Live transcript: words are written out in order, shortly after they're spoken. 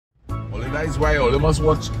And that is why all of us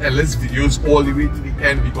watch Ella's videos all the way to the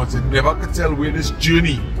end, because you never could tell where this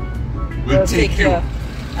journey will take you.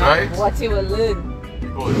 Right? What you will learn.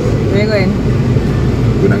 Good. Where are you going?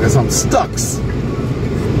 We're gonna get some stucks.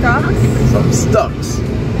 Stucks? Some stucks.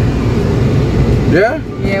 Yeah?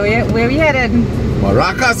 Yeah, where we headed?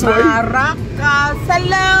 Maracas, way. Maracas.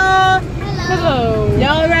 Hello. Hello.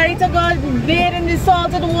 Y'all ready to go bathe in the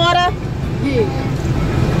salted water? Yeah.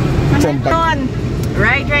 Come on.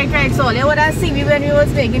 Right. So you would have seen me when we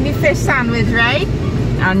was making the fish sandwich, right?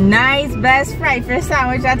 A nice best fried fish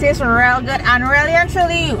sandwich that tastes real good, and really and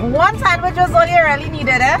truly one sandwich was all you really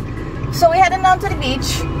needed, eh? So we're heading down to the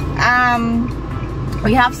beach.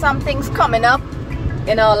 We have some things coming up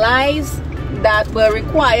in our lives that will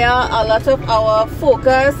require a lot of our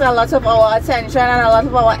focus, a lot of our attention, and a lot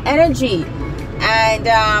of our energy. And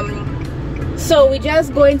so we're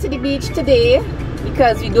just going to the beach today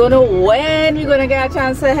because we don't know when we're gonna get a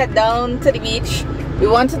chance to head down to the beach. We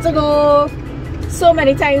wanted to go so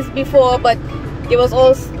many times before, but there was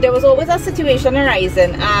always a situation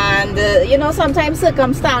arising, and you know, sometimes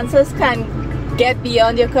circumstances can get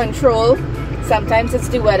beyond your control. Sometimes it's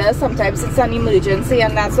the weather, sometimes it's an emergency,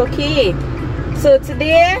 and that's okay. So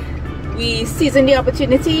today we seizing the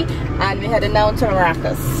opportunity and we're heading down to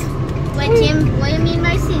Maracas. What you mean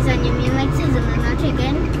by season? You mean like seasoning a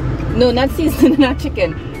chicken? No, not seasoning a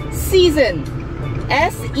chicken. Season.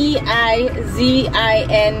 S-E-I-Z-I-N-G.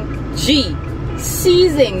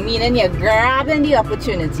 Seizing, meaning you're grabbing the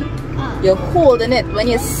opportunity. Oh. You're holding it. When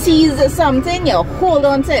you seize something, you hold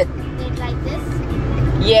on to it. Like this?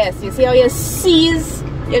 Yes, you see how you seize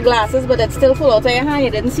your glasses, but it's still full out of your hand. You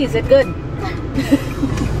didn't seize it good.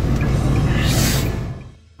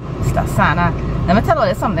 Mr. Sana. Let me tell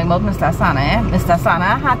you something about Mr. Sana, eh? Mr.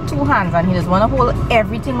 Sana had two hands and he just want to hold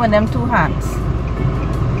everything with them two hands.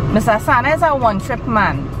 Mr. Sana is a one-trip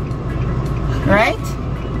man. Right?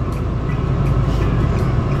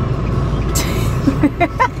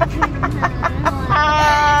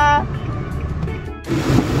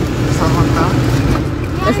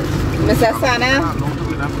 Mr. Sana,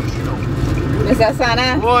 Mr. Sana,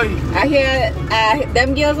 I hear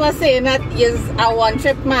them girls were saying that you're a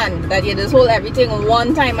one-trip man, that you just hold everything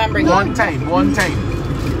one time and bring it. One time.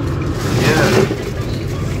 Yeah.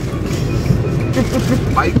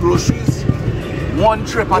 Buy groceries, one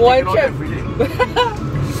trip, I take it out every day.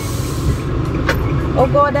 Oh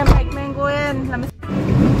God, them like men go in. Let me see.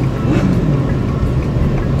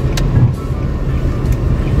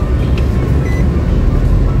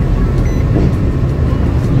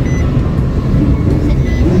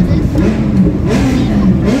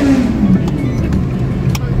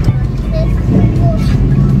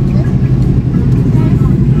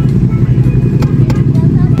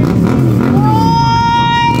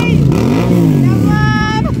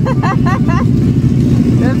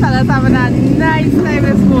 Having a nice time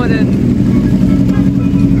this morning.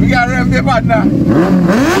 We got to remember partner.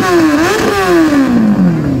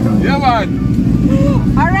 Yeah, man.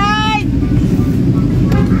 Alright.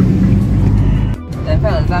 The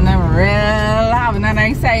fellas and them real having a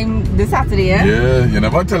nice time this Saturday, eh? Yeah, you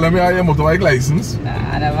never tell them you have your motorbike license. Nah,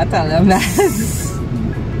 I never tell them that.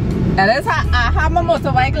 I have my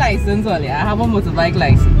motorbike license only. I have a motorbike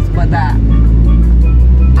license, but I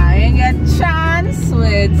ain't get chance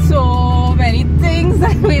with so many things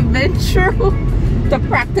that we've been through to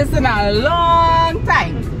practice in a long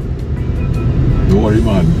time. Don't worry,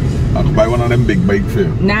 man. I'll buy one of them big bike for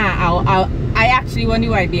you. Nah, I actually want the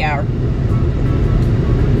YBR.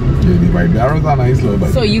 Yeah, the YBR is a nice little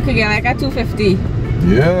bike. So you could get like a 250.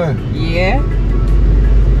 Yeah. Yeah.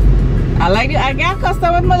 I get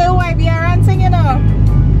custom with my little YBR and thing, you know.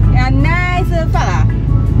 You're a nice little fella.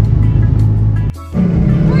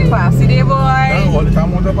 Passy day, boy. No, all the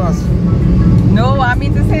time want to pass. No, I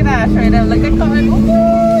mean to say that. Show them look at coming.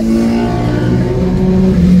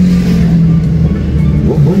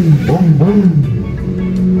 Boom, boom, boom.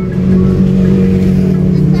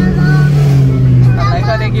 I like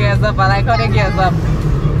how they gears up.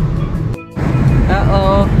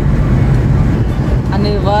 Uh-oh. And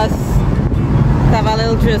it was have a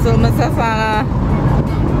little drizzle, Mr. Sana.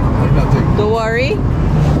 Don't worry.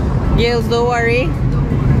 Girls, don't worry.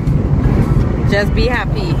 Just be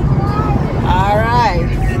happy. Alright.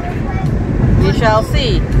 We shall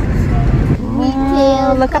see.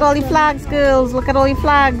 Oh, look at all the flags, girls. Look at all the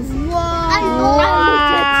flags. Wow.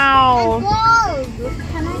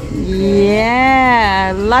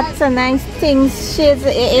 Yeah. Lots of nice things. Shades.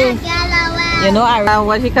 You know, I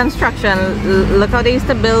watch the construction. Look how they used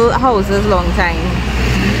to build houses long time.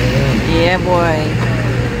 Yeah, boy.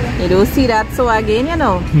 You don't see that so again, you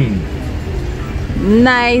know.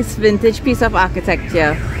 Nice vintage piece of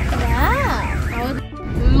architecture. Where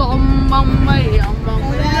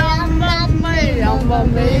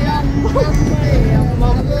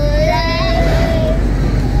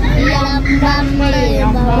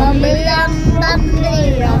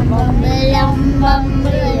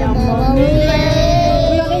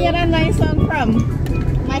you get a nice song from?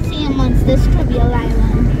 My Singing Monsters Trivial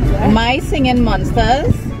Island. My Singing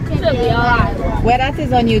Monsters. Trivial Island. Where that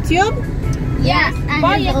is on YouTube? Yes,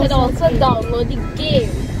 But you could also download the game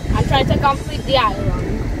and try to complete the island.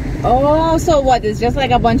 Oh, so what? It's just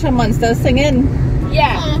like a bunch of monsters singing?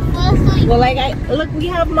 Yeah. Well, like, look, we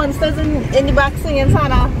have monsters in the back singing,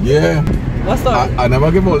 Sana. Yeah. What's up? I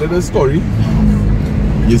never give all of the story.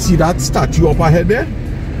 You see that statue up ahead there?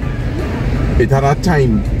 It had a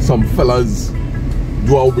time some fellas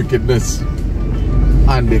do our wickedness.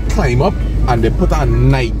 And they climb up and they put a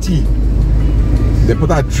nightie. They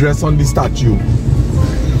put a dress on the statue.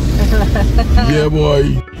 Yeah,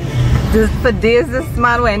 boy. For days, this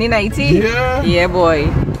man wearing a nightie? Yeah. Yeah, boy.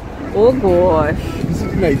 Oh, gosh. This is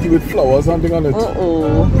a nightie with flowers or something on it.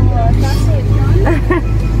 Uh-oh.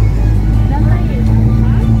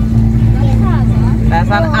 That's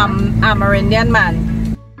an Amerindian man.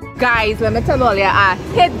 Guys, let me tell you, I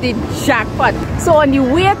hit the jackpot. So on the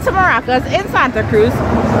way to Maracas in Santa Cruz,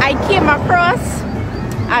 I came across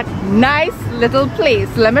a nice little place.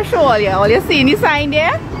 Let me show you. All you see any sign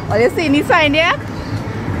there? All you see any sign there?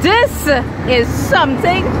 This is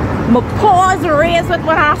something my paws raised with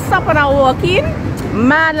when I stop and I walk in.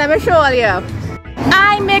 Man, let me show you.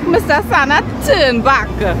 I make Mr. Sana turn back,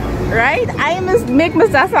 right? I make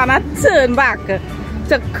Mr. Sana turn back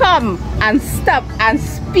to come and stop and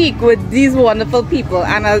speak with these wonderful people.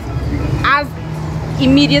 And as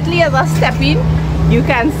immediately as I step in, you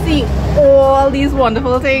can see all these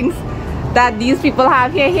wonderful things that these people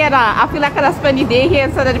have here. I feel like I could spend the day here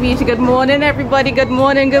instead of the beach. Good morning, everybody. Good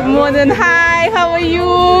morning, good morning. Hi, how are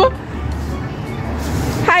you?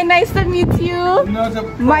 Hi, nice to meet you.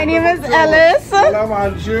 My name is Ellis. Well, I'm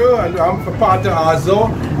Andrew and I'm for part of Azo,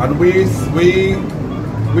 and we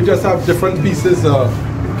just have different pieces of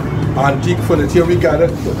antique furniture. We gather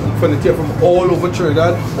furniture from all over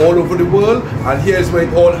Trinidad, all over the world, and here's where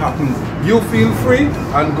it all happens. You feel free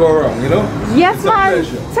and go around, you know? Yes, it's a man.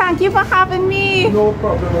 pleasure. Thank you for having me. No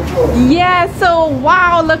problem at all. Yeah, so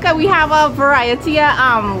wow, look at, we have a variety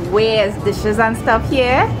of wares, dishes and stuff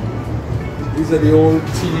here. These are the old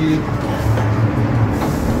tea.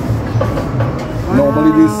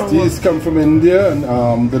 Normally these come from India,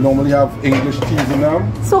 and they normally have English teas in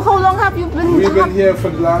them. So how long have you been? We've been here for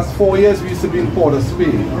the last 4 years. We used to be in Port of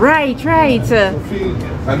Spain. Right.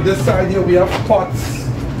 And this side here we have pots,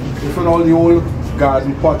 different all the old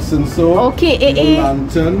garden pots and so. Okay,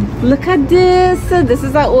 lantern. Look at this. This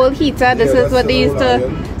is an old heater. This is what they used to.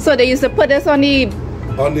 Iron. So they used to put this on the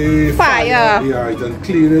fire. Yeah, and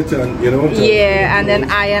clean it, and you know. Yeah, and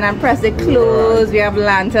then iron and press the clothes. We have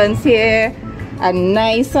lanterns here. A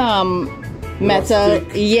nice metal.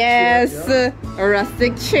 Rustic Yes, chair, a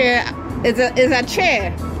rustic chair. It's a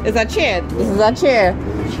chair. This is a chair.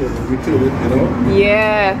 We clean it, you know.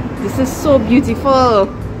 Yeah, this is so beautiful.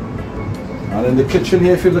 And in the kitchen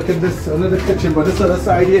here, if you look at this under the kitchen, but this other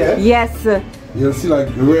side here, Yes. you'll see like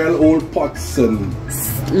real old pots and.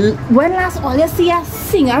 When last all you see a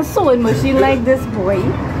singer sewing machine like this, boy?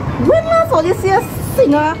 When last all you see a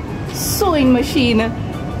singer sewing machine?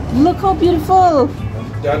 Look how beautiful.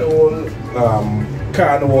 That old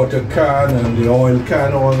can, water can, and the oil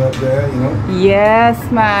can, all that there, you know. Yes,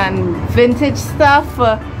 man. Vintage stuff.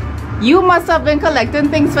 You must have been collecting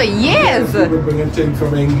things for years. We've been bringing things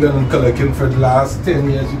from England and collecting for the last 10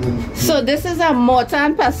 years. So this is a mortar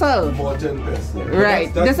and pestle. Mortar and pestle.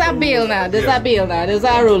 Right. This is a bale now. This is a bale now. This is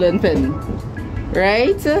a rolling pin.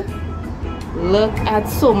 Right? Look at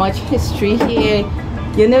so much history here.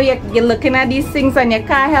 You know, you're looking at these things and you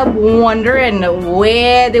can't help wondering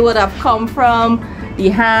where they would have come from. The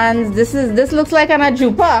hands. This looks like an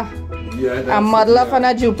ajupa. Yeah, A model of an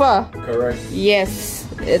ajupa. Correct. Yes.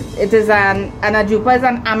 It is an ajupa is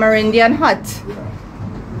an Amerindian hut.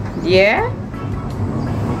 Yeah.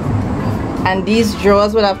 And these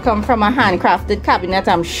drawers would have come from a handcrafted cabinet,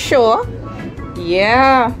 I'm sure.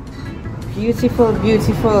 Yeah. Beautiful,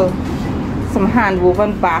 beautiful. Some hand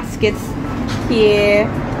woven baskets here.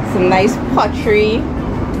 Some nice pottery.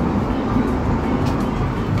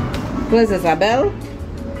 What is this, a bell?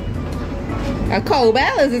 A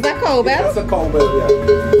cowbell? Is this a cowbell? That's a cowbell,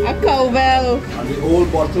 yeah. A cowbell. And the old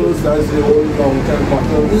bottles, that's the old long time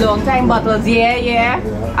bottles. Long time bottles, yeah.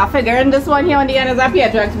 I figure in this one here on the end is a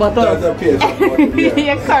Pietrax bottle. That's a Pietrax bottle, yeah.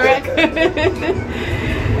 You're correct.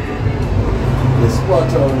 The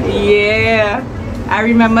spot on. Yeah, I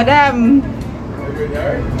remember them.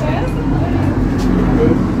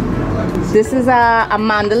 This is a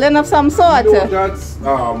mandolin of some sort. You know, that's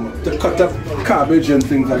to cut up cabbage and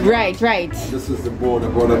things like that. Right, right. This is the border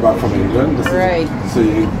back from England. This Right. Is, so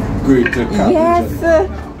you grate the cabbage Yes. and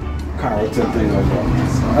carrots and things like that.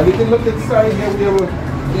 And you can look inside here. We have a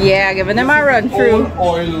Yeah, giving them a run through.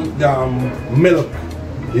 oil milk.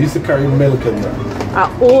 They used to carry milk in there. A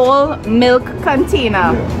old milk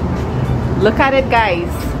container. Yeah. Look at it, guys.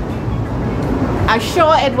 I'm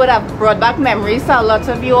sure it would have brought back memories to a lot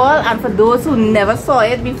of you all, and for those who never saw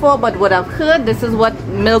it before but would have heard, this is what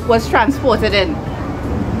milk was transported in.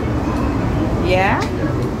 Yeah?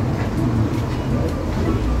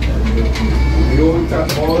 The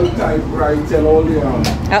old typewriter and all the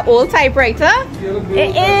An old typewriter? The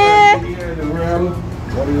real,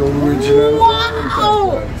 what the original.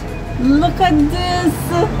 Wow! Look at this.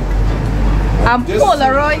 This-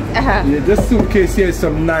 Polaroid. Yeah, this suitcase here is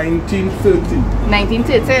from 1930.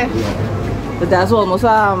 1930. Yeah. But that's almost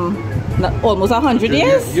almost 100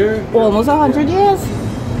 years. Yeah. Almost 100 years.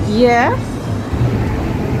 Yeah.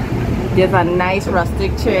 There's a nice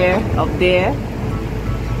rustic chair up there.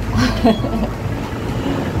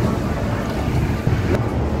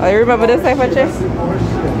 I remember this type of chair.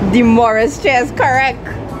 The Morris chair is correct.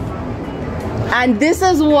 And this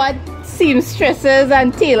is what seamstresses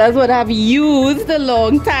and tailors would have used a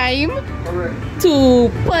long time to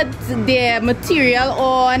put their material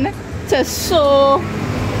on to sew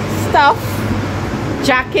stuff,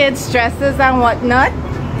 jackets, dresses and whatnot.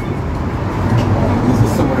 This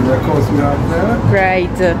is some of the records we have there.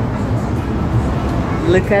 Right.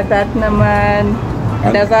 Look at that, man.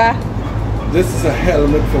 And There's this is a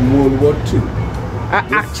helmet from World War II. an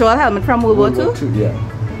actual helmet from World War II? Yeah.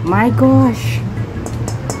 My gosh.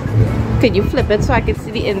 Could you flip it so I can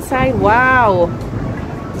see the inside? Wow.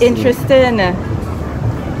 Interesting.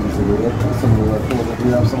 Some of the records that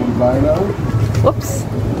we have someone buying now. Oops.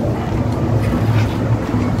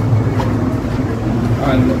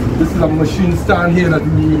 And this is a machine stand here that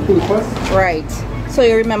we repurpose. Right. So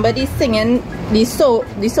you remember the sewing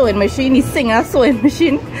machine, the singer sewing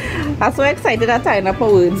machine? I'm so excited at tying up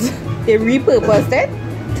for words. They repurposed it,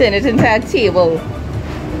 turned it into a table.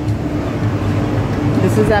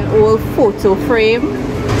 This is an old photo frame.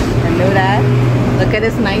 I know that. Look at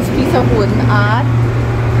this nice piece of wooden art.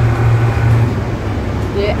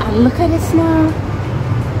 Yeah, and look at this now.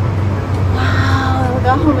 Wow, look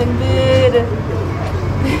at hummingbird.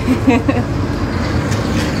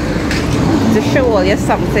 To show all you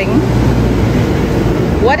something.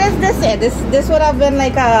 What is this here? This would have been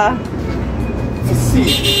like a It's a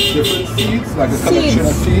seed. Different seeds, like a collection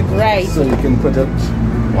of seeds. Right. So you can put it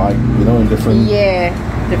like, you know, in different. yeah,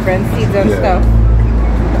 different seeds and Yeah. stuff.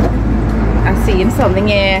 I'm seeing something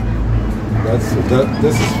here. This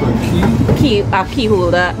is for key. A key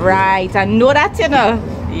holder. Right. I know that, you know.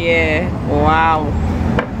 Yeah. Wow.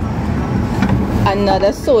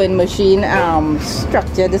 Another sewing machine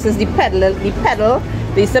structure. This is the pedal.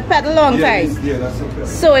 They used to pedal long time. Yeah, that's okay.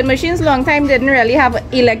 Sewing machines long time didn't really have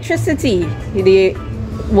electricity. They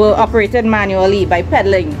were operated manually by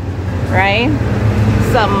pedaling, right?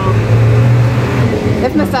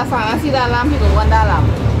 If Mr. Sana see that lamp, he don't want that lamp,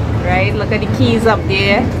 right? Look at the keys up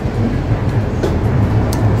there.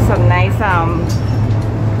 Some nice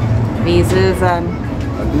vases and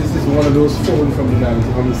this is one of those phones from the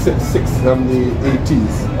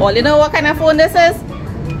 80s. all you know what kind of phone this is?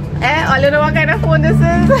 All you know what kind of phone this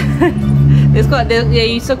is? They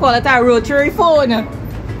used to call it a rotary phone.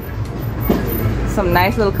 Some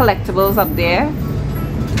nice little collectibles up there.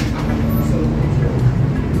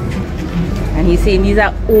 And he's saying these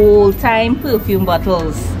are old time perfume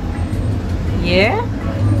bottles. Yeah?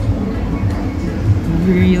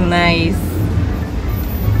 Real nice.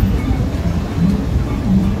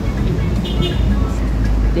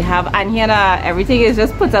 They have, and here everything is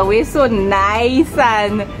just put away so nice,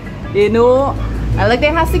 and you know, and like they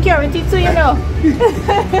have security too, you know.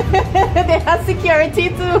 They have security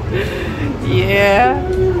too. Yeah.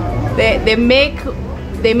 They make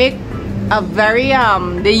a very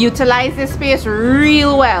they utilize this space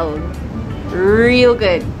real well. Real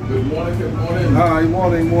good. Good morning, good morning. Hi,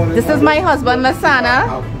 morning. This is my husband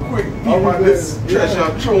Lasana. Quick, this treasure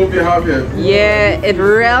trove you have here. Yeah, it's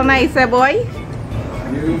real nice, boy.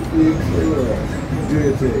 You do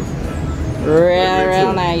your thing.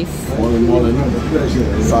 Real nice. Morning.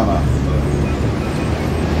 Pleasure. Sana.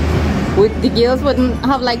 Would the girls wouldn't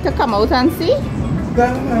have liked to come out and see?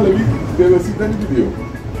 They will see that video.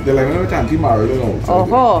 They're like, when I'm married, you know.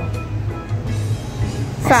 Oh,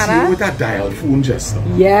 Sana? with that dial phone just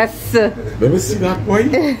now. Yes. Let me see that, boy.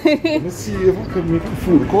 Let me see if I can make a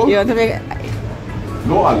phone call. You want to make...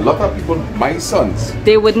 No, a lot of people, my sons,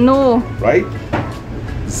 They would know. right?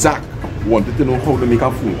 Zach wanted to know how to make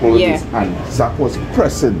a phone call with Yeah. this, and Zach was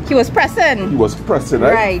pressing. He was pressing. He was pressing,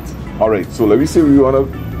 right? Right. All right, so let me see if we want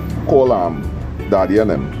to call Daddy and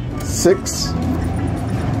them. 6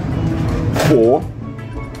 4.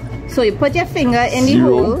 So you put your finger in the 0.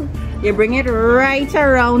 hole, you bring it right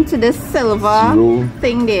around to the silver 0.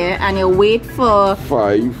 thing there, and you wait for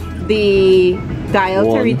 5. the dial to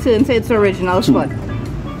 1. return to its original 2. spot.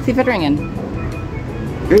 See if it's ringing.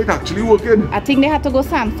 It's actually working. I think they had to go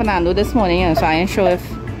San Fernando this morning, so I ain't sure if...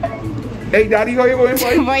 Hey, Daddy, how you going,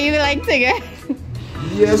 boy? Why you like singing?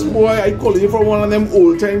 Yes, boy. I call you from one of them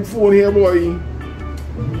old-time phone here, boy.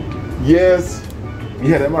 Yes. We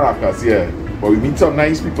had them Maracas, yeah. But we meet some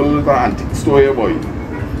nice people at the antique store here, boy.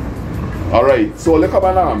 All right. So let's come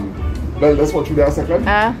and well, let's watch you there a second.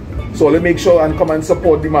 So let's make sure and come and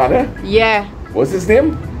support the man, eh? Yeah. What's his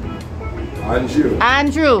name? Andrew.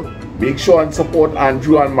 Andrew. Make sure and support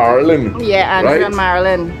Andrew and Marilyn. Yeah, Andrew right? and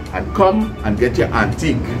Marilyn. And come and get your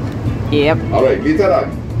antique. Yep. All right, later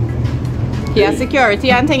on. Yeah, security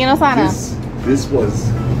and thing, you know, Sana. This was.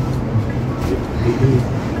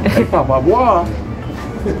 Hey, Papa, boy.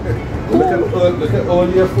 Look at all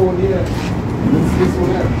your phone here. This one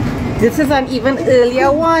here. This is an even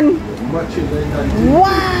earlier one. Much it like that.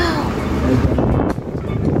 Wow.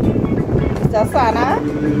 Mr. Sana,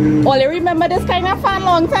 only remember this kind of fan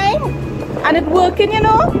long time, and it working, you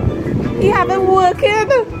know. He have it working.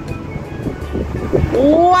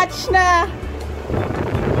 Watch now.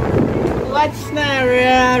 Watch now.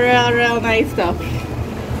 Real nice stuff.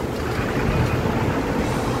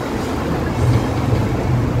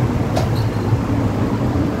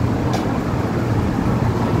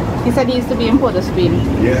 He said he used to be in Port of Spain.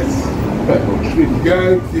 Yes.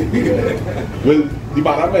 Well, the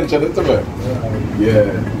man mentioned it to me.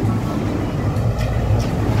 Yeah.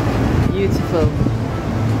 Beautiful.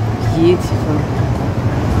 Beautiful.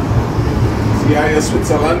 See how your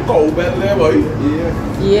Switzerland cowbell there, boy?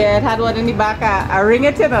 Yeah. Yeah, it had one in the back. I ring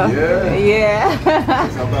it, you know. Yeah. Yeah.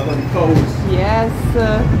 Let's have that on the cows. Yes.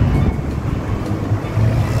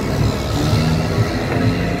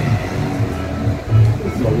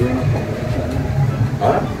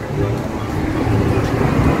 Huh?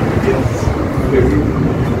 Yes.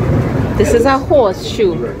 This is a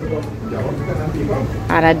horseshoe,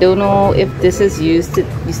 and I don't know if this is used to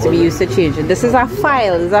be used to change it. This is a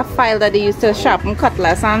file. This is a file that they used to sharpen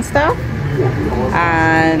cutlass and stuff.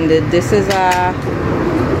 And this is I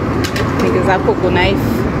think it's a cocoa knife.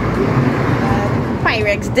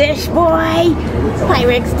 Pyrex dish, boy.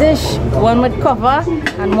 Pyrex dish. One with cover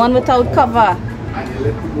and one without cover.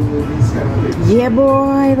 Yeah,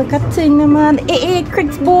 boy, look at thing, man. Hey,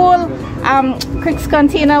 Crick's bowl, Crick's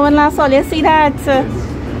container. When last all you see that?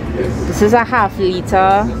 This is a ½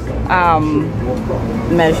 liter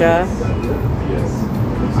measure.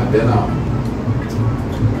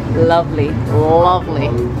 Lovely, lovely,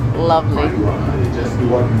 lovely. Just do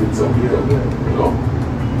what with some here.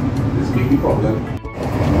 This big problem.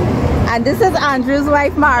 And this is Andrew's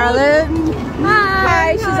wife, Marilyn.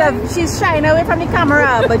 Hi. She's shying away from the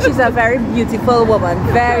camera, but she's a very beautiful woman.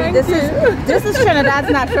 This is Trinidad's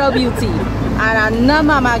natural beauty. And I'm not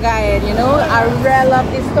mama guy, you know. I really love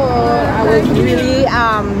this store. I was really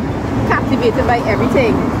captivated by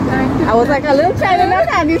everything. I was like a little child in a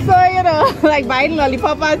candy store, you know, like buying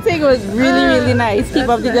lollipop and thing. It was really, really nice. Keep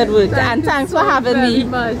up the good work. And thanks for having me.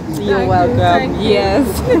 You're welcome. Yes.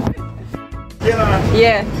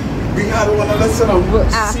 Yeah. We had one of the same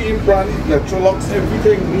brand, Electrolux,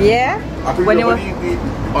 everything. Yeah? When you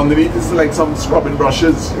underneath is like some scrubbing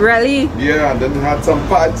brushes. Really? Yeah, and then it had some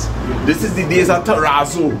pads. This is the days of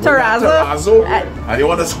terrazzo. Terrazzo? And you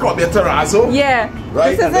want to scrub your terrazzo? Yeah.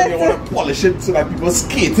 Right? And then you want to polish it so that people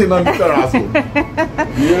skating on the terrazzo.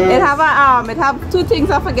 Yeah. It have two things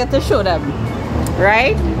I forget to show them.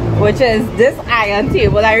 Right? Which is this iron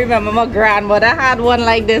table. I remember my grandmother had one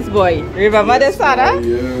like this, boy. Remember this, Sarah?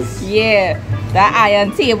 Yes. Yeah. That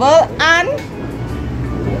iron table and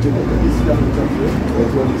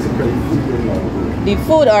the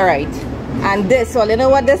food, alright. And this, all you know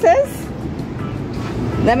what this is?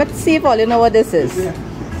 Let me see if all you know what this is.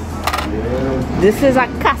 This is a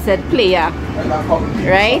cassette player.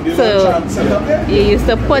 Right? So you used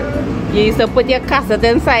to put your cassette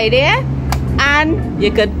inside there and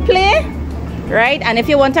you could play, right? And if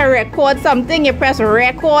you want to record something, you press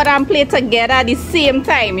record and play together at the same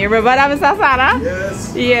time. You remember that, Mr. Sana?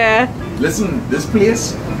 Yes. Yeah. Listen, this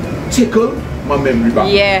place tickled my memory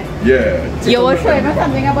back. Yeah. Yeah. You were showing me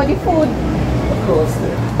something about the food. Across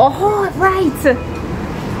there. Oh, right.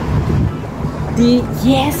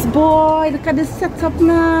 Yes, boy. Look at the setup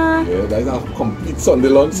now. Yeah, that's a complete Sunday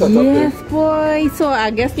lunch setup Yes, there. boy. So I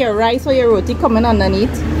guess your rice or your roti coming underneath.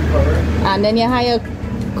 And then you have your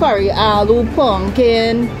curry, aloo,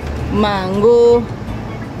 pumpkin, mango,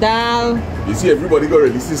 dal. You see, everybody got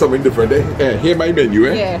ready to see something different there. Here my menu,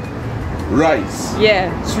 eh? Yeah. Rice, Yeah.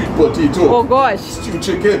 sweet potato, Oh gosh. stewed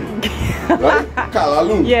chicken, right?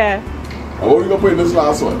 Kalaloo. Yeah. And what we gonna put in this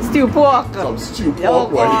last one? Stew pork. Some stewed Oh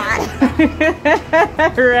pork, right?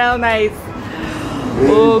 God. Real nice.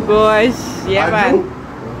 Oh gosh. Yeah, man. Andrew,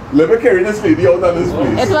 let me carry this lady out of this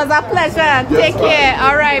place. It was a pleasure. Take ma'am. care.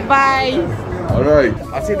 All right. Bye. All right.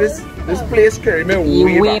 I see this place carry me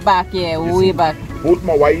way back. Yeah. You Way see, back. Both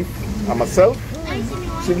my wife and myself,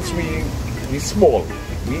 since we small,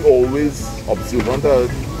 we always observant of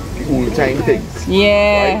the old time things.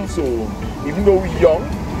 Yeah. Right? So even though we're young,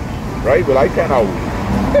 right? Well, I kind of,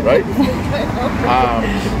 right?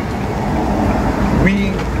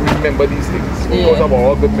 We remember these things because of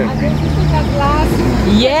our good memories.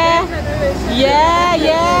 Yeah.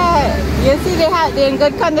 You see they're in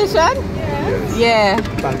good condition? Yes. Yeah.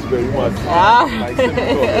 Thanks very much. Ah. Nice to meet you.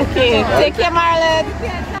 Okay. Take care, Marlon.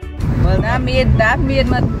 Well, that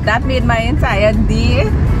made my entire day.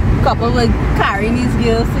 Coupled with carrying these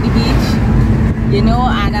girls to the beach, you know,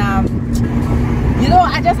 and you know,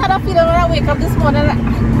 I just had a feeling when I wake up this morning.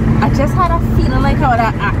 I just had a feeling like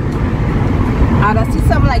I would see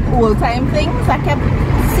some like old time things. I kept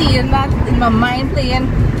seeing that in my mind,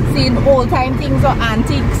 seeing old time things or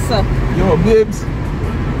antiques. Yo, babes,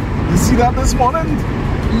 you see that this morning?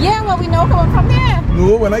 Yeah, well, we know coming from there.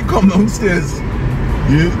 No, when I come downstairs,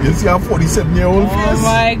 you see our 47-year-old face? Oh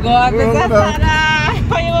my God, Well, Mr. Sada.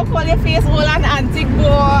 How you will call your face old and antique,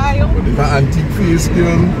 boy? But it's an antique face,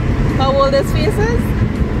 girl. How old this face is?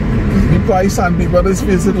 You probably sandpaper, this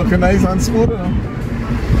face is looking nice and smooth, you know?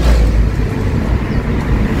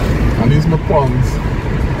 And these my pons.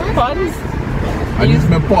 Pons? And these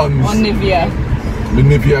my pons. On Nivea. The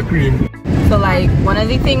Nivea cream. So like one of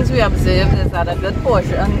the things we observed is that a good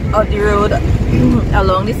portion of the road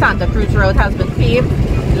along the Santa Cruz road has been paved.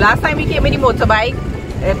 Last time we came with the motorbike,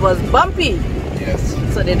 it was bumpy. Yes.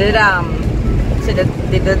 So they did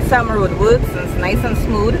they did some road works and it's nice and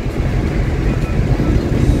smooth.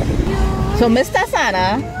 So Mr.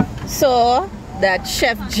 Sana saw that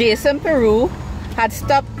Chef Jason Peru had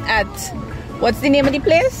stopped at, what's the name of the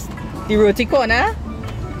place? The Roti Corner.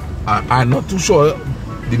 I'm not too sure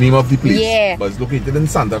the name of the place. Yeah. But it's located in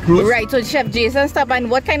Santa Cruz. Right, so Chef Jason stopped, and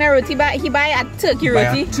what kind of roti he buy? A turkey Buy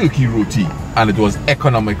roti? a turkey roti. And it was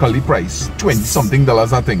economically priced. $20-something,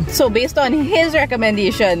 I think. So based on his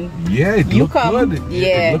recommendation, Yeah, it you looked come, good.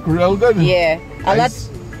 yeah. It looked real good. yeah, a lot,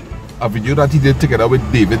 A video that he did together with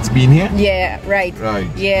David's been here. yeah, right, Right.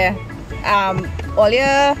 yeah.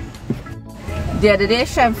 Earlier the other day,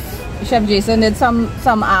 Chef Jason did some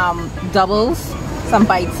doubles, some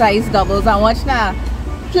bite-sized doubles, and watch now.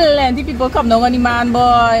 Plenty people come down on the man, boy.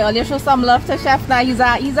 All you show some love to Chef now. He's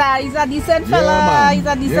a decent fella. man. He's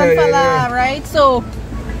a decent fella, right? So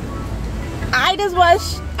I just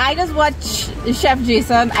watch Chef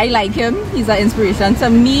Jason. I like him. He's an inspiration to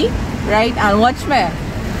me, right? And watch me.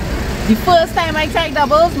 The first time I tried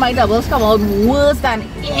doubles, my doubles come out worse than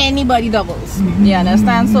anybody doubles. You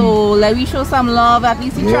understand? So let me show some love. At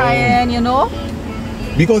least you trying, you know.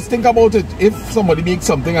 Because think about it, if somebody makes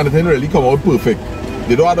something and it didn't really come out perfect,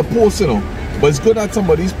 they don't have to post, you know. But it's good that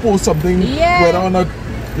somebody's post something whether or not,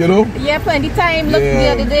 you know. Yeah, plenty time. Look, the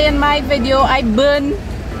other day in my video, I burned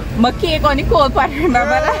my cake on the cold pot. Remember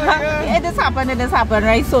that? It just happened,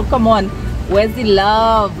 right? So come on, where's the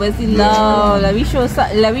love? Where's the love? Let me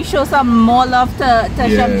show some more love to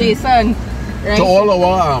Chef Jason. Right? To all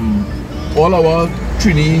our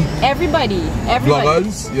Trini everybody,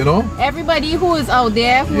 vloggers, you know. everybody who is out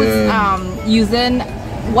there who's using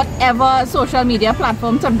whatever social media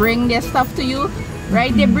platform to bring their stuff to you,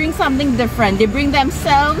 right? They bring something different. They bring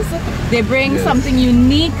themselves. They bring something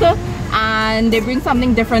unique, and they bring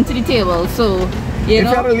something different to the table. So you know, if you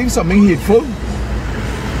had to leave something hateful,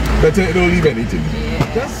 better don't leave anything.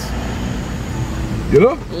 Just, you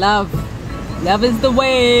know. love is the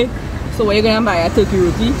way. So what are you gonna buy? A turkey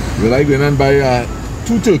roti? Well, I going and buy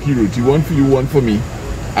 2 turkey roti, one for you, one for me,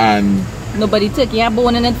 and Nobody turkey have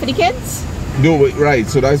bone in it for the kids? no, right.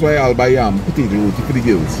 So that's why I'll buy potato roti for the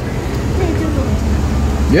girls.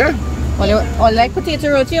 Yeah. Or like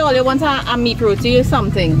potato roti, or you want a meat roti or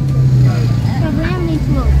something? Probably a meat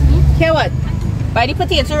roti. Hear what? Buy the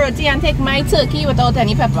potato roti and take my turkey without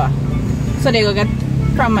any pepper. So they will get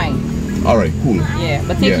from mine. Alright, cool. Yeah,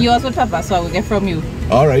 but take yours with pepper so I will get from you.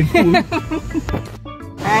 Alright, cool.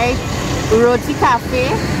 Right, Roti Cafe.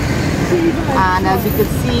 And as you can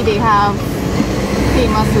see, they have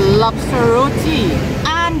famous lobster roti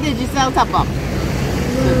and digital tap-up.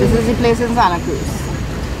 So this is the place in Santa Cruz.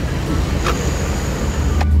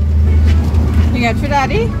 You got your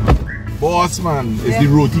daddy? Boss man, it's the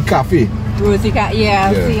Roti Cafe. Roti Cafe, yeah,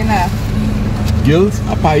 I've seen that. Girls,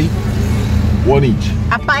 a pie, one each.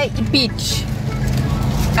 A pie each.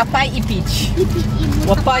 A pie each.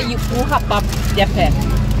 What pie you have up, Japan?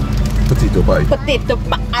 Potato pie. Potato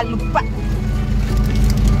pie, alu pie.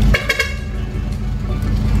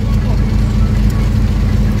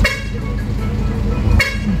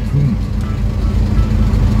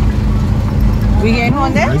 We getting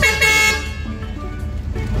on there? Nice.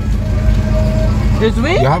 This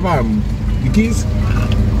way? You have the keys?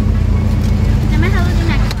 Let me have the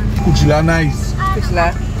next one. Kuchila nice.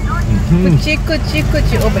 Kuchila.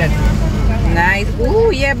 Kuchi, open it. Nice.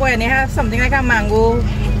 Ooh, yeah, boy, and they have something like a mango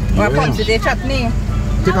or a pumpkin chutney.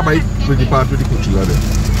 Take a bite with the part with the kuchila there.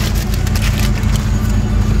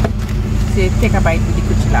 Say, take a bite with the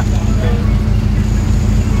kuchila.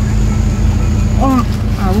 Oh,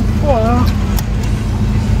 I'm full.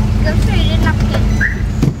 Go straight in napkin.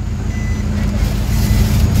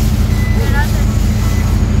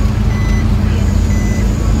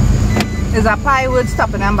 Is a pie worth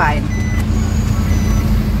stopping and buying?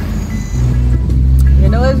 You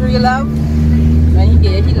know his real love? When he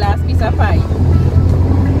gave his last piece of pie.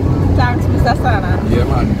 Thanks, Mr. Sana. Yeah,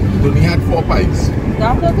 man. You only had 4 pies.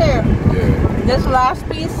 That's okay. Yeah. This last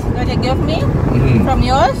piece that you give me from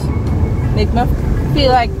yours make me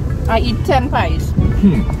feel like I eat 10 pies.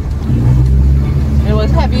 It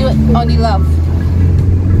was heavy on the love.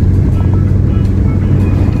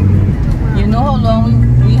 You know how long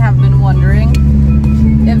we have been wondering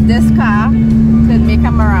if this car could make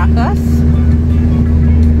a Maracas.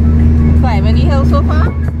 Climbing the hill so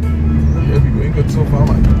far? Yeah, we're doing good so far,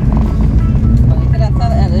 man. Well, you could have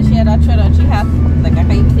told Ella she had that shirt on she had. Like I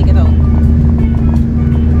can't even take it out.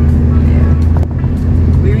 Yeah.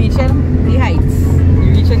 We're reaching the heights.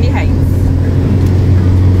 We're reaching the heights.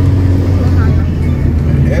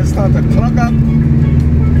 Air started clogging up.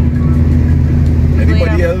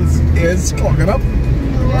 Anybody else is clogging up?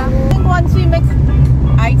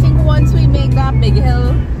 I think once we make that big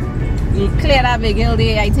hill, we clear that big hill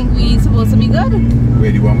there, I think we supposed to be good.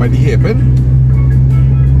 Where do you want by the hairpin?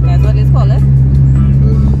 That's what it's called.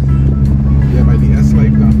 Yeah, by the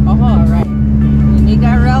S-Life now. Oh, alright. We make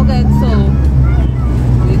that real good, so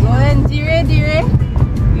we go in, dearie.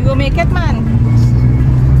 You go make it, man.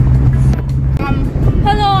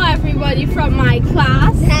 Hello everybody from my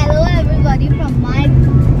class. Hello everybody from my...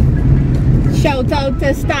 Shout out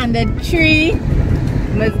to Standard 3,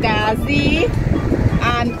 Ms. Gazi,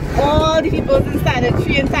 and all the people in Standard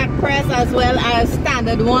 3 and Tech Press, as well as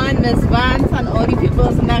Standard 1, Ms. Vance, and all the people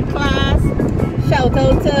in that class. Shout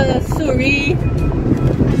out to Suri,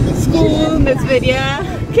 school, Miss Vidya,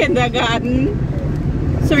 kindergarten.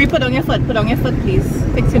 Suri, put on your foot, please.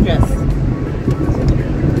 Fix your dress.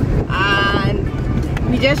 And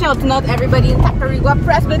we just shouting out everybody in Tacarigua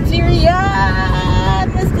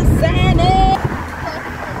Presbyterian, Mr. Sane.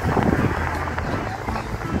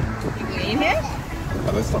 You going in here?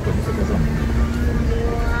 Let's stop it. Let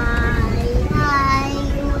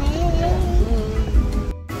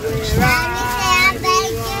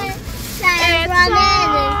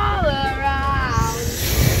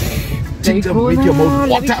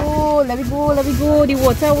me go. The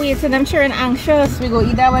water waiting. I'm sure and anxious. We go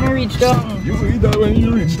eat that when we reach down. You eat that when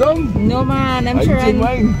you reach down? No man, I'm I sure. take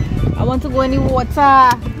mine. I want to go in the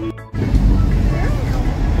water.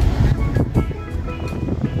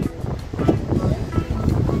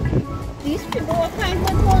 These people are trying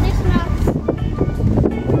to hold this now.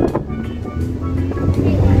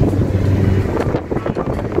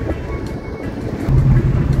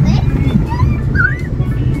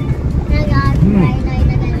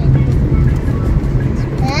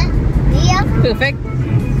 Perfect.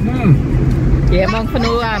 Yeah, I'm for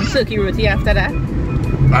no turkey roti after that.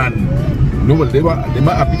 And no, they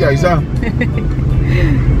might appetizer.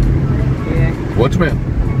 Yeah. Watch me.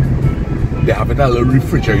 They have it a little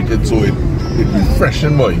refrigerated, so it's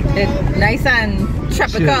refreshing, boy. It's nice and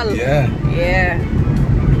tropical. Yeah. Yeah.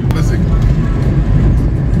 Listen.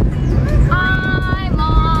 I'm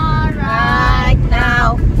alright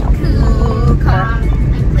now. Cool, calm,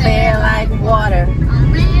 Clear like water. I'll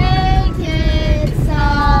make it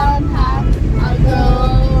somehow. I'll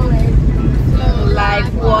go in slow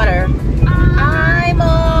Like water. I'm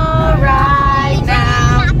alright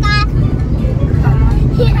now.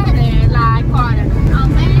 Clear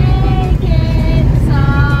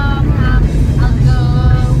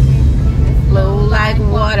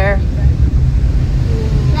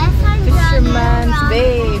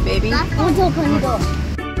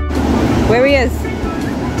Where he is?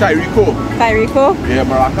 Tyrico. Tyrico? Yeah,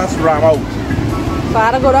 Maracas ram out. So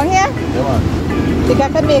I gotta go down here? Yeah, man. Think I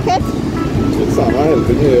can make it? It's Santa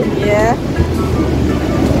helping you. Yeah.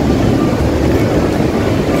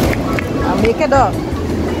 I'll make it up.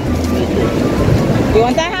 You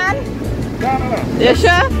want a hand? No. You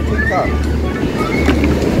sure? Take that.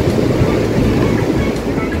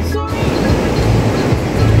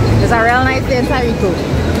 It's a real nice day in Tyrico.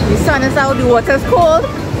 The sun is out, the water's cold.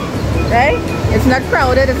 Right? It's not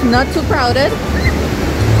crowded, it's not too crowded.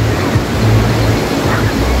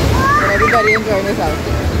 And everybody enjoying themselves.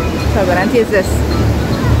 So I'm gonna taste this.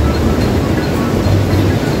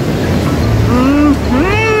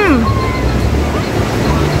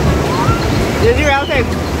 This is the real thing.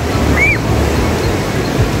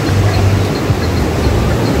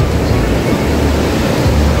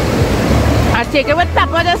 I'll take it with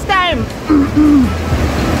pepper this time.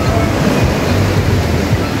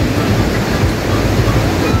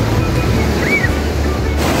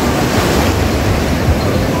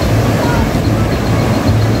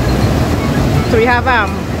 So we have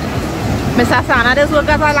Mr. Sana, this work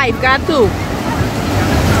as a lifeguard too.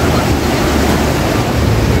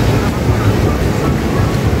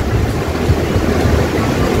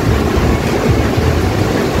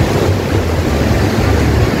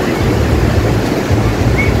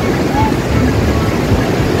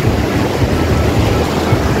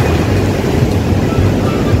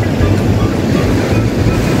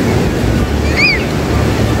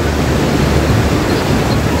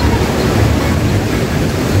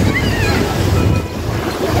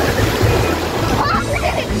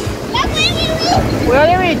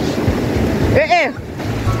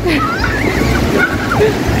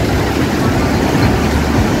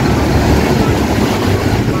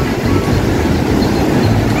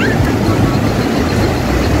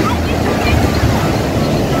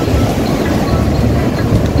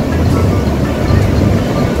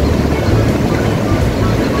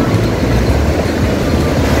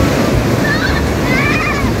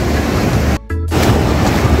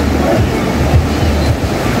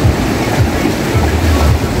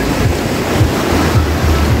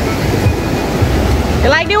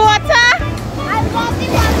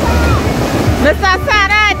 Mr.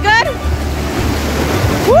 Sana, good?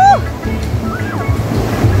 Woo!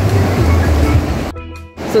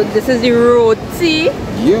 So this is the roti.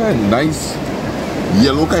 Yeah, nice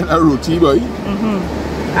yellow kind of roti, boy.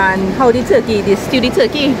 And how the turkey, the stewed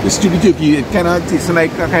turkey? The stewed turkey, it kind of tastes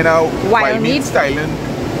like a kind of wild meat styling.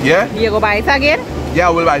 Yeah? You go buy it again? Yeah,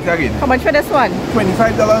 we'll buy it again. How much for this one?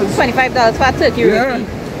 $25. $25 for a turkey roti.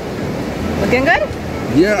 Looking good?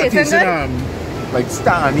 Yeah, it tasting tastes like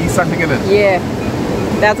starny something in it. Yeah.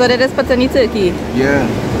 That's what it is, patani turkey. Yeah.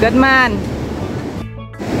 Good man.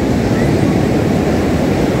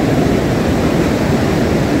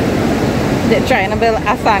 They're trying to build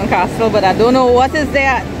a sandcastle, but I don't know what is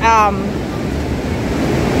their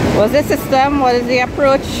what's the system, what is the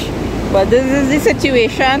approach, but this is the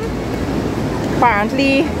situation.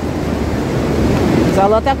 Apparently there's a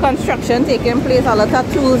lot of construction taking place, a lot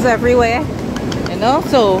of tools everywhere, you know,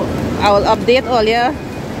 so I will update all you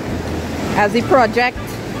as the project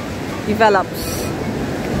develops.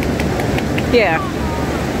 Here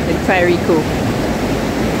in Tyrico.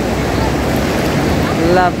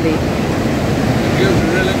 Lovely.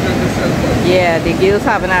 Yeah, the girls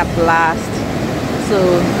having a blast.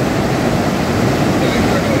 So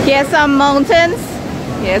here's some mountains,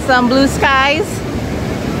 here's some blue skies,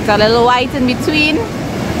 it's a little white in between.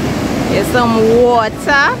 Here's some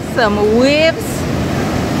water, some waves,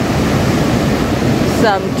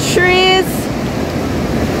 some trees.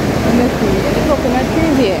 Let me see, any coconut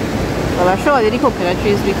trees here? Well, I showed you the coconut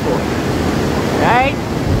trees before, right?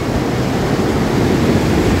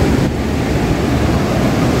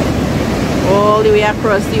 All the way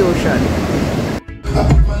across the ocean.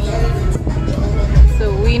 So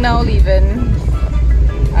we now leaving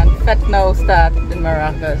and Fete now start in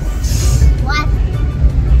Maracas. What?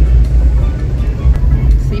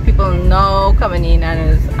 See people now coming in and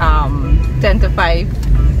it's 10 to 5.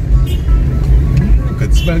 You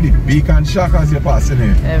could smell the bacon shack as you're passing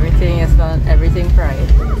here. Everything is done, everything fried.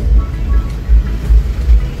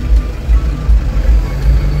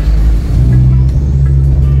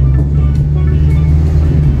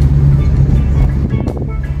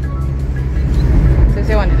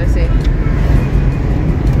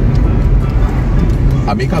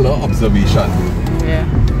 I make a lot of observation. Yeah.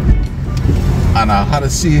 And I had to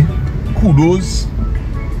say kudos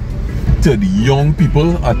to the young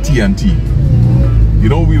people at TNT. You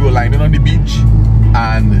know, we were lining on the beach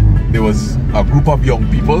and there was a group of young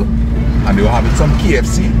people and they were having some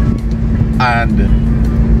KFC, and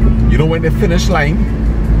you know when they finished line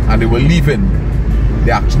and they were leaving,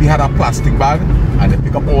 they actually had a plastic bag and they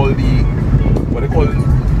pick up all the, what they call it,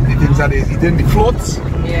 the things that they eat in the floats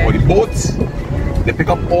or the boats. They pick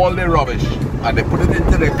up all their rubbish and they put it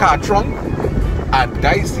into their car trunk, and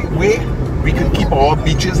guys, the way we can keep our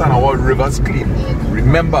beaches and our rivers clean.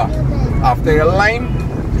 Remember, after your line,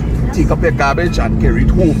 take up your garbage and carry it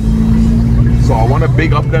home. So I want to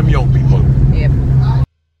big up them young people. Yep.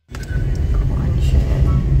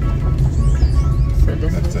 So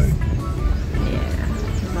this That's is, yeah,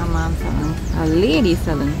 this is a man selling, a lady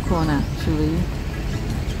selling corn actually.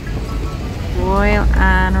 Boiled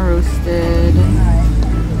and roasted.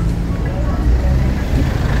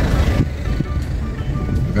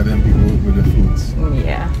 Look at them people with the fruits.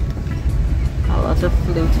 Yeah. A lot of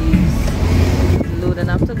floaties. Load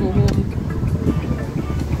enough to go home.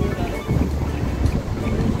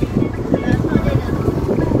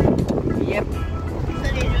 Yep.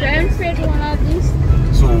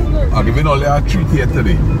 So I'm giving all a treat here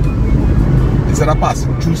today. Instead of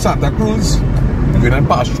passing through Santa Cruz, we're going to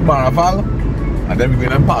pass through Maraval, and then we're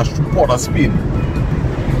going to pass through Port of Spain.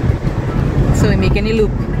 So we're making a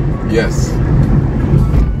loop. Yes.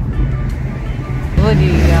 Oh,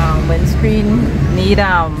 the windscreen need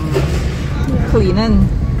cleaning.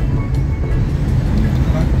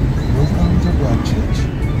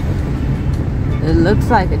 It looks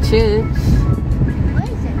like a church. What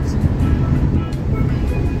is it?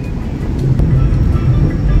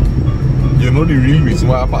 You know the real reason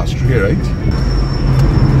why I passed through here, right?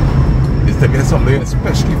 Is to get something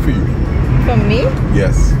especially for you. For me?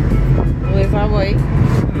 Yes. Where's our boy?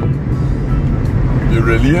 You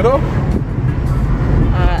really, you know?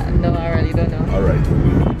 No, I really don't know. Alright,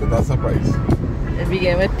 but that's a surprise. It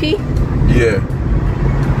begins with P. Yeah.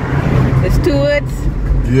 There's 2 words.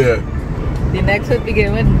 Yeah. The next word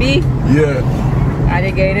begins with B. Yeah. And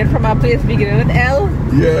you're getting it from a place beginning with L.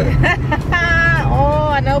 Yeah. Oh,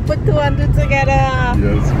 I now put 2 and 2 together.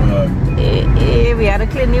 Yes, man. Hey, we had to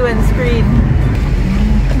clean the windscreen.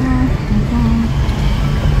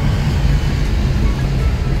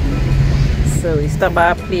 So we stopped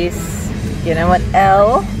by a place beginning with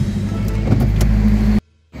L.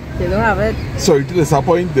 They don't have it. Sorry to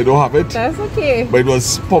disappoint, they don't have it. That's okay. But it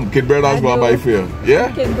was pumpkin bread I was going to buy for you. Yeah?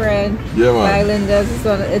 Pumpkin bread. Yeah, man. Islanders,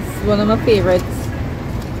 it's one of my favorites.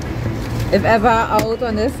 If ever out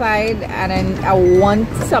on this side and then I want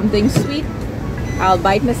something sweet, I'll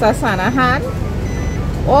bite Mr. Sana hand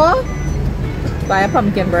or buy a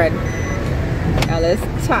pumpkin bread. Alice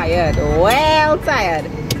tired, well tired.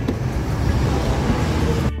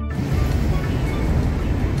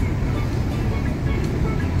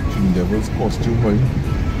 Devil's costume, right?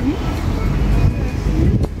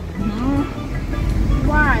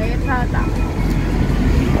 Why? It's not that.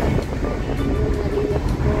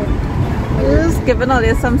 Just giving all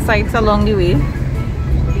you some sights along the way.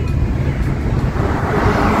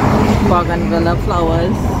 Bougainvillea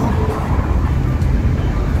flowers.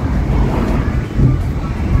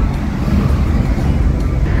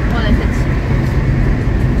 What if it's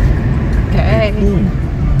Okay.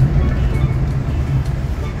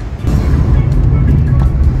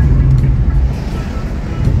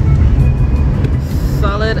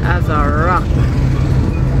 Solid as a rock.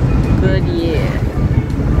 Good year.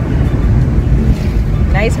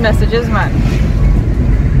 Nice messages, man.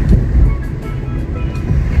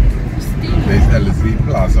 There's LSD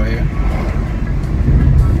Plaza here.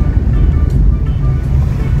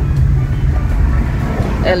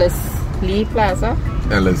 Ellis Lee Plaza.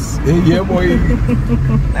 Ellis. Hey, yeah, boy.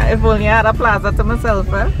 If only I had a plaza to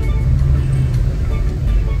myself, eh?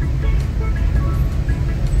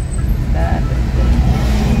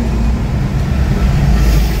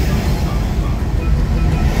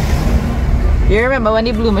 You remember when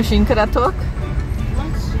the blue machine could have talk?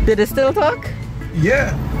 what? Did it still talk?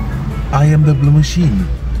 Yeah. I am the Blue Machine.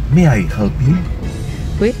 May I help you?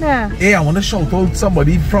 Wait now. Hey, I want to shout out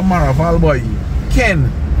somebody from Maraval, boy. Ken.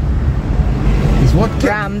 Is what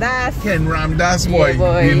Ken? Ramdas. Ken Ramdas, boy. Yeah,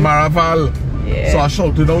 boy. In Maraval. Yeah. So I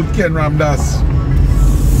shouted out Ken Ramdas.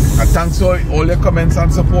 And thanks for all your comments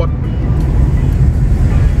and support.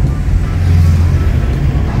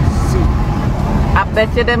 I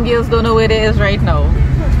bet you them girls don't know where it is right now.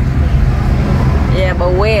 Yeah,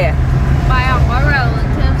 but where? By our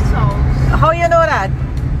relative's house. How you know that?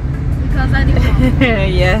 Because I didn't.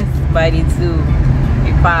 Yes, by the zoo.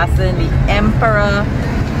 We passing the Emperor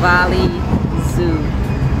Valley Zoo.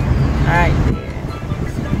 Right there.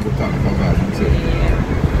 Botanical Garden too. Yeah.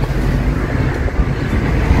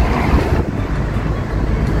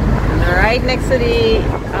 Right next to the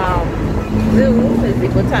zoo is the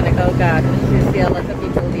botanical gardens. You see a lot of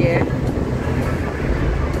people here.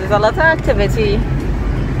 There's a lot of activity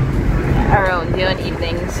around here on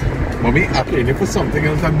evenings. Mommy, I came for something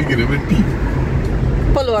else I'm beginning with P.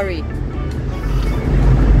 Polori.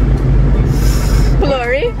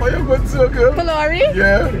 Polori? Oh, you're good, so good. Polori?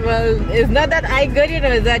 Yeah. Well, it's not that I good, you know,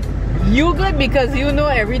 it's that you good because you know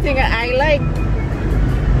everything I like.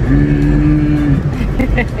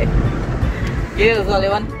 Here's only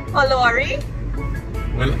one. Polori?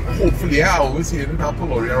 Well, hopefully I always hear that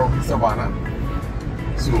Polori around the savannah.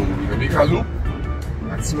 So we're gonna make a loop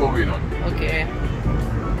and see what's going on. Okay.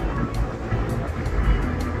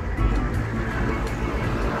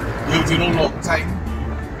 We'll do no long time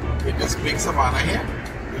in this big savannah here,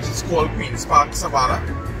 which is called Queen's Park Savannah.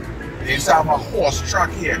 They used to have a horse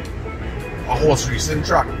track here, a horse racing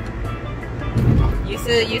track. You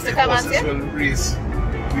used to come and see? Will race.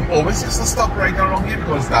 We always used to stop right around here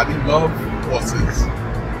because Daddy loved horses.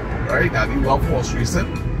 Right? Daddy loved horse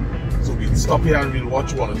racing. So we'd stop here and we'd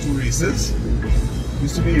watch 1 or 2 races.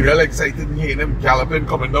 Used to be real excited hearing them galloping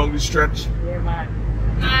coming down the stretch. Yeah, man.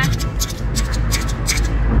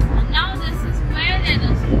 And now this is where they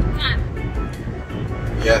just can.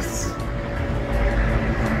 Yes.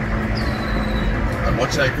 And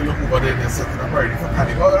much like you look over there, they're setting up already for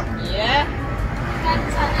carnival. Yeah.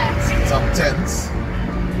 Some tents.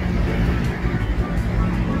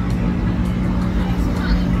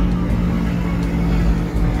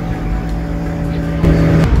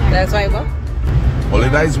 That's why what? Only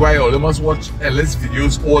that is why all must watch Ellis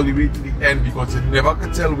videos all the way to the end because you never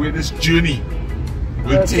can tell where this journey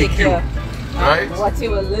will take you. Right? What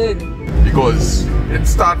you will learn. Because it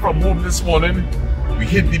started from home this morning, we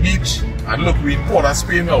hit the beach and look, we're in Port of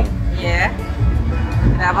Spain now. Yeah.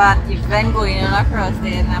 We have an event going on across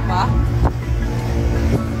there in Napa.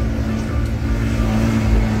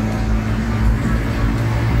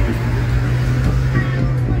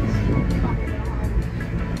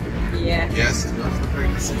 Yeah. Yes, it does look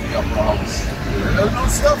like the city opera house. Little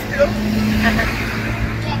stuff here.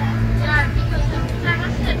 Yeah, because the time I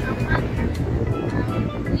said from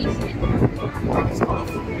It's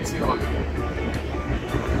colorful. You see all of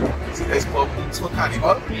it. See, there's books for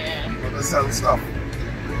carnival. Yeah. We're gonna sell stuff.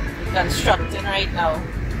 Constructing right now.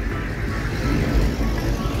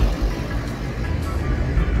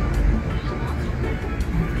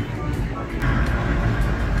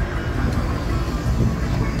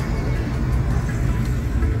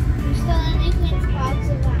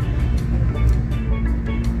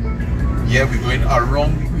 Yeah, we're going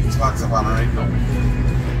around the Queen's Park Savannah right now.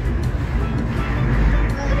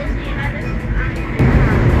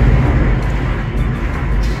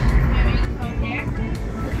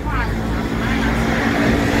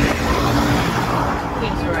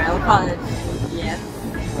 Queen's Royal College. Yes.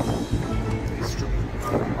 It's true.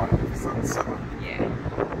 Yeah.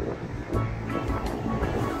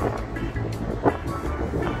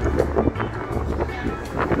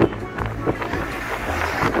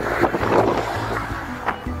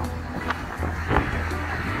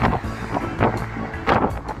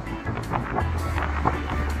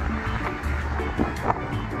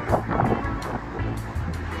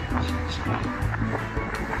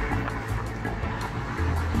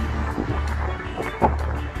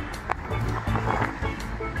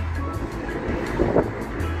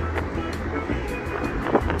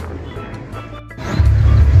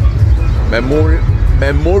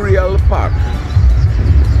 Memorial Park.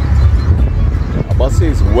 I must say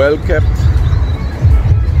it's well kept.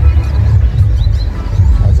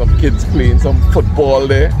 And some kids playing some football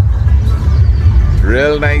there.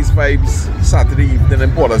 Real nice vibes Saturday evening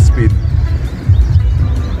in Port of Spain.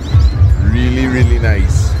 Really, really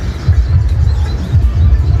nice.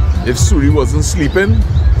 If Suri wasn't sleeping,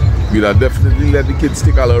 we'd have definitely let the kids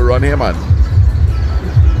take a little run here, man.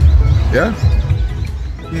 Yeah?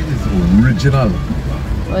 It is original.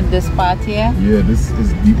 On this part here, Yeah, this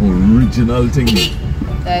is the original thing.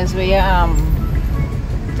 that's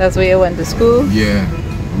where you went to school. Yeah,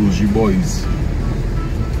 Rosary Boys.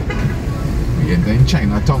 We enter in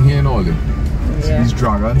Chinatown here and all them. See Yeah. these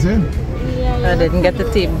dragons here? I didn't get to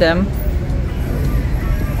tape them.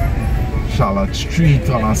 Charlotte Street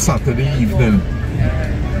on a Saturday evening.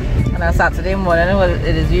 And on Saturday morning,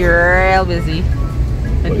 it is real busy.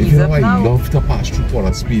 And But he's you know, up I now. love to pass through Port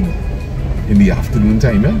of Spain in the afternoon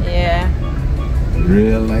time, eh? Yeah.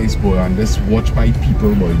 Real nice, boy, and just watch my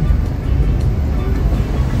people, boy.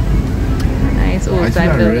 Nice old I feel time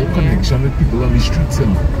a real building here. connection with people on the streets.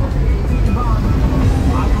 And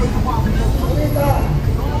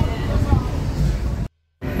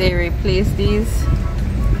They replaced these.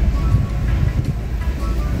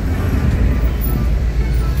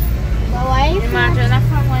 Imagine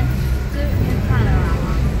if I went to in Panorama.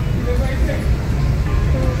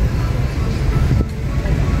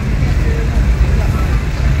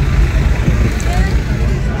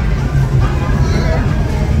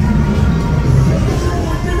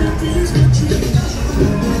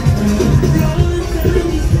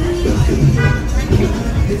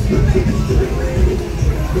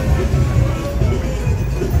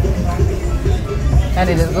 And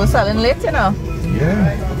it just go selling late, you know.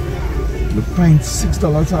 Yeah. The pint,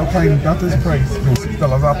 $6 a pint, that is price. No,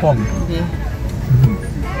 $6 a pound. Yeah.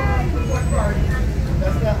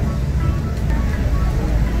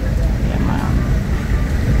 Yeah, man.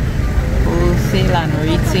 Wholesale and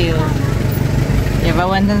retail. You ever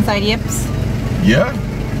went inside Yips? Yeah.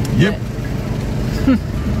 Yep.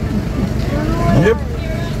 Yep.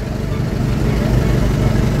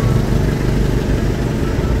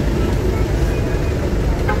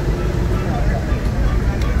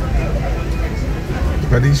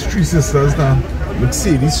 But these three sisters now, look,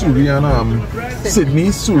 Sadie, Suri, and Sydney,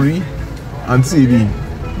 Suri, and Sadie.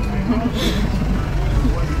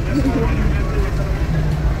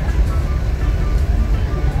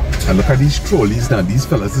 And look at these trolleys now. These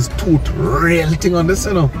fellas is tote real thing on this,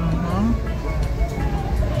 you know.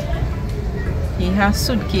 He has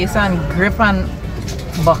suitcase and grip and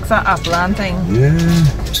box of apple and thing. Yeah.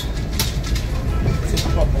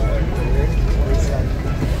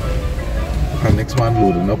 And next man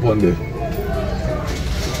loading up on there.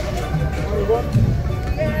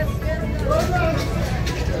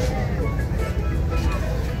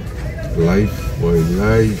 Life, boy,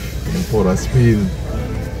 life in Port of Spain.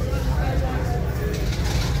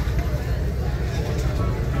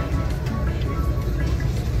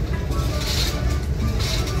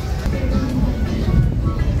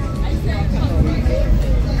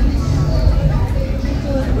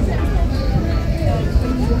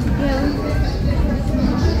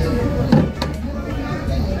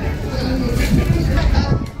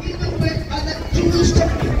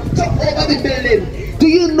 Do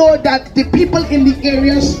you know that the people in the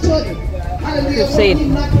area stood and they wanted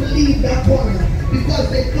not to leave that corner because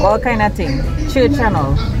they All kind of thing. Church and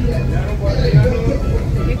all.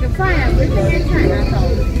 You can find everything in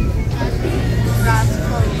Chinatown.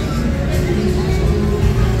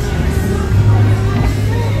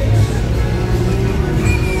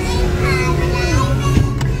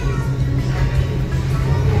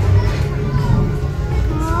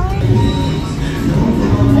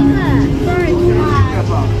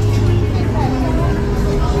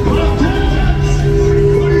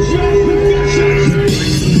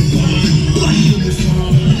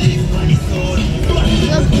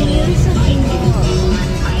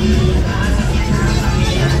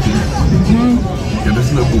 Yeah,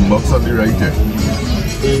 there's no boombox on the right there.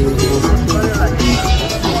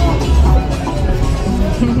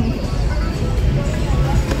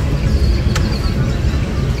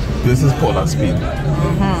 This is Port of Spain.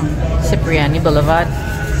 Cipriani Boulevard.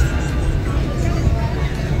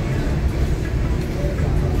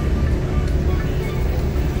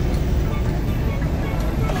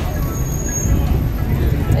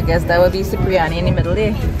 I guess that would be Cipriani in the middle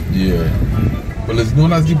there. Yeah. Well, it's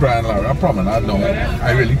known as the Brian Lara Promenade now.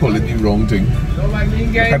 I really call it the wrong thing.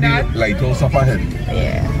 Look at the lighthouse up ahead.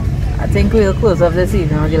 Yeah. I think we'll close off this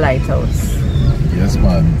evening with the lighthouse. Yes,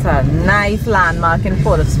 man. It's a nice landmark in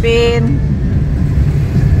Port of Spain.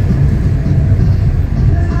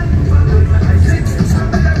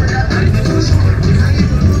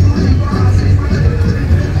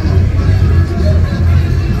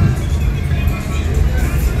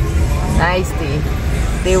 Nice day.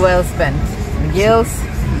 Day well spent. And girls?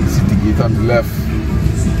 City gate on the left.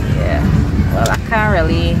 Yeah. Well, I can't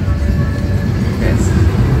really. Yes.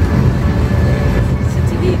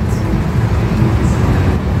 City gate.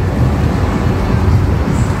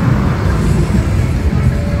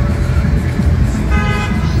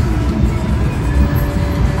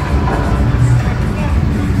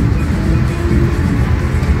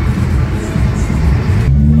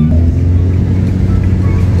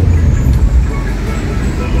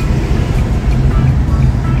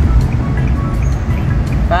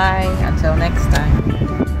 Bye. Until next time.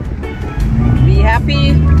 Be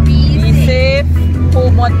happy. Be safe.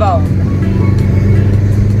 Homeward bound.